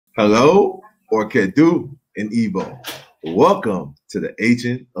Hello, or Kedu in Igbo. Welcome to the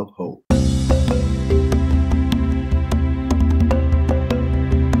Agent of Hope.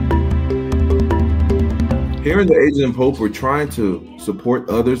 Here in the Agent of Hope, we're trying to support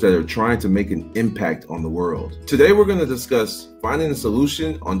others that are trying to make an impact on the world. Today, we're going to discuss finding a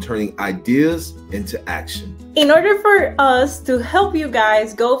solution on turning ideas into action. In order for us to help you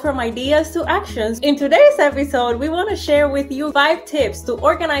guys go from ideas to actions, in today's episode, we want to share with you 5 tips to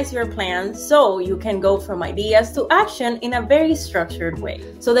organize your plan so you can go from ideas to action in a very structured way.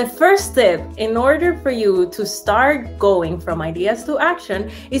 So the first tip, in order for you to start going from ideas to action,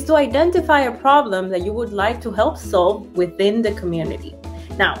 is to identify a problem that you would like to help solve within the community.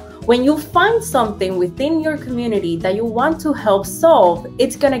 Now, when you find something within your community that you want to help solve,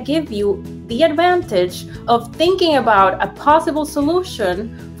 it's going to give you the advantage of thinking about a possible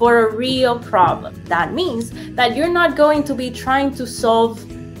solution for a real problem. That means that you're not going to be trying to solve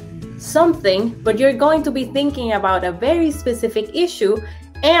something, but you're going to be thinking about a very specific issue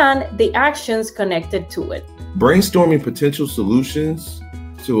and the actions connected to it. Brainstorming potential solutions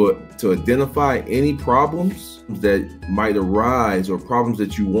to identify any problems that might arise or problems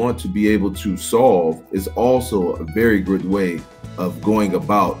that you want to be able to solve is also a very good way of going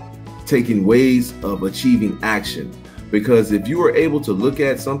about taking ways of achieving action. Because if you are able to look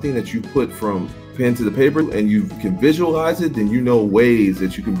at something that you put from pen to the paper and you can visualize it, then you know ways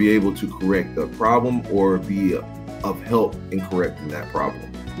that you can be able to correct the problem or be of help in correcting that problem.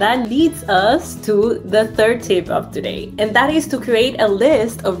 That leads us to the third tip of today, and that is to create a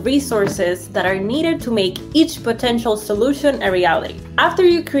list of resources that are needed to make each potential solution a reality. After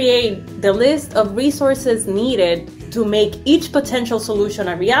you create the list of resources needed to make each potential solution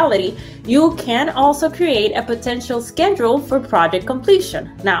a reality, you can also create a potential schedule for project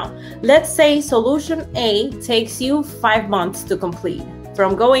completion. Now, let's say solution A takes you 5 months to complete,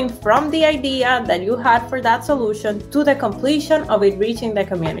 from going from the idea that you had for that solution to the completion of it reaching the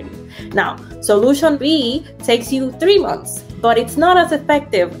community. Now, solution B takes you 3 months, but it's not as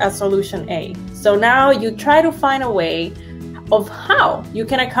effective as solution A. So now you try to find a way of how you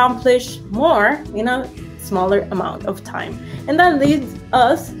can accomplish more in a smaller amount of time. And that leads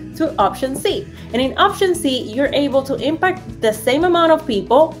us to option C. And in option C, you're able to impact the same amount of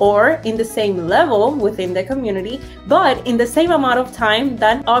people or in the same level within the community, but in the same amount of time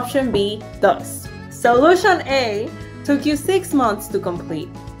that option B does. Solution A took you 6 months to complete.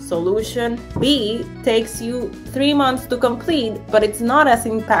 Solution B takes you 3 months to complete, but it's not as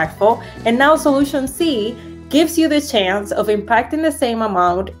impactful. And now solution C gives you the chance of impacting the same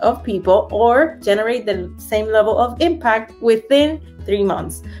amount of people or generate the same level of impact within 3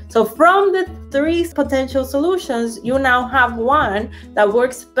 months. So from the 3 potential solutions, you now have one that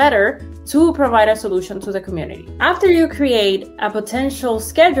works better to provide a solution to the community. After you create a potential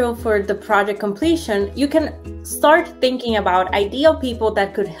schedule for the project completion, you can start thinking about ideal people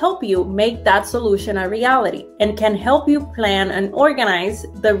that could help you make that solution a reality and can help you plan and organize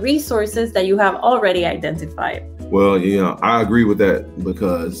the resources that you have already identified. Well, I agree with that,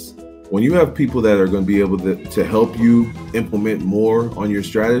 because when you have people that are going to be able to help you implement more on your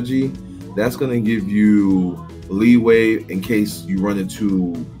strategy, that's going to give you leeway in case you run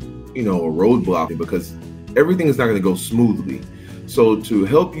into, a roadblock, because everything is not going to go smoothly. So to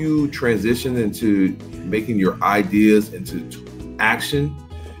help you transition into making your ideas into action,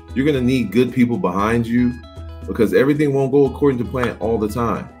 you're going to need good people behind you, because everything won't go according to plan all the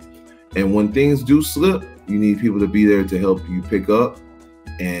time. And when things do slip, you need people to be there to help you pick up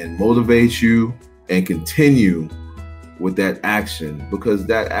and motivate you and continue with that action, because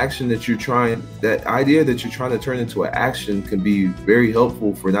that action that that idea that you're trying to turn into an action can be very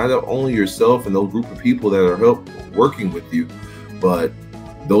helpful for not only yourself and those group of people that are working with you, but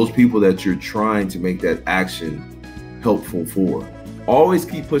those people that you're trying to make that action helpful for. Always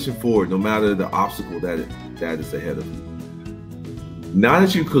keep pushing forward, no matter the obstacle that is ahead of you. Now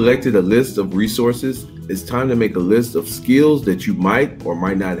that you've collected a list of resources, it's time to make a list of skills that you might or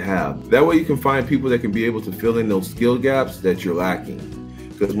might not have. That way you can find people that can be able to fill in those skill gaps that you're lacking.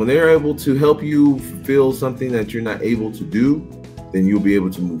 Because when they're able to help you fulfill something that you're not able to do, then you'll be able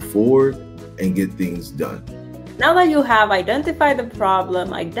to move forward and get things done. Now that you have identified the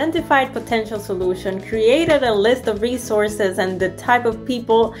problem, identified potential solution, created a list of resources and the type of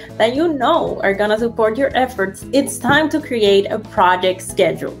people that you know are going to support your efforts, it's time to create a project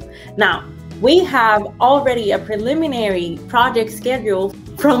schedule. Now, we have already a preliminary project schedule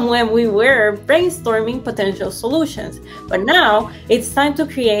from when we were brainstorming potential solutions. But now it's time to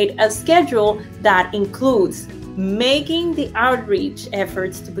create a schedule that includes making the outreach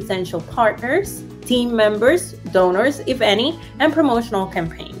efforts to potential partners, team members, donors, if any, and promotional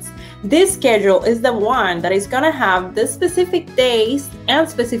campaigns. This schedule is the one that is going to have the specific days and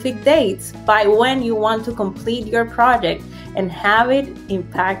specific dates by when you want to complete your project and have it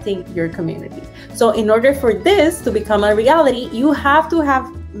impacting your community. So in order for this to become a reality, you have to have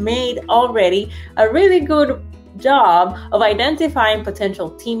made already a really good job of identifying potential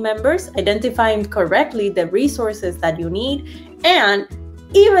team members, identifying correctly the resources that you need, and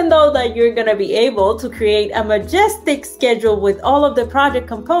even though that you're going to be able to create a majestic schedule with all of the project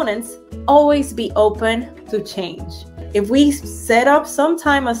components, always be open to change. If we set up some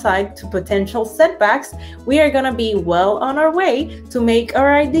time aside to potential setbacks, we are going to be well on our way to make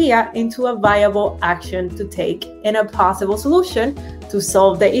our idea into a viable action to take and a possible solution to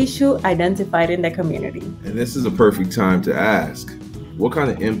solve the issue identified in the community. And this is a perfect time to ask, what kind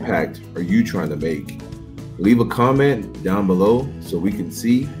of impact are you trying to make? Leave a comment down below so we can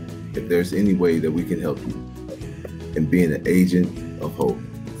see if there's any way that we can help you in being an agent of hope.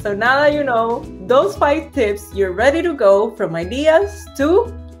 So now that you know those 5 tips, you're ready to go from ideas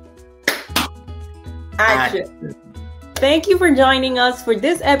to action. Thank you for joining us for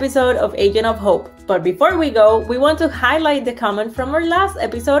this episode of Agent of Hope. But before we go, we want to highlight the comment from our last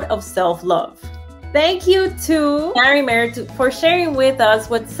episode of self-love. Thank you to Chinemelu for sharing with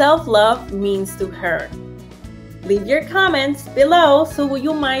us what self-love means to her. Leave your comments below so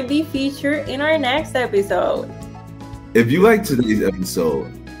you might be featured in our next episode. If you like today's episode,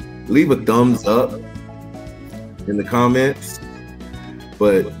 leave a thumbs up in the comments,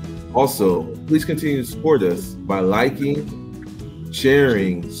 but also please continue to support us by liking,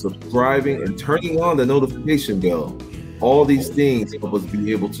 sharing, subscribing, and turning on the notification bell. All these things help us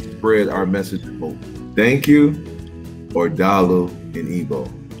be able to spread our message of hope. Thank you, or Dalu in Igbo.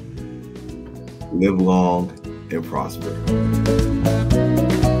 Live long and prosper.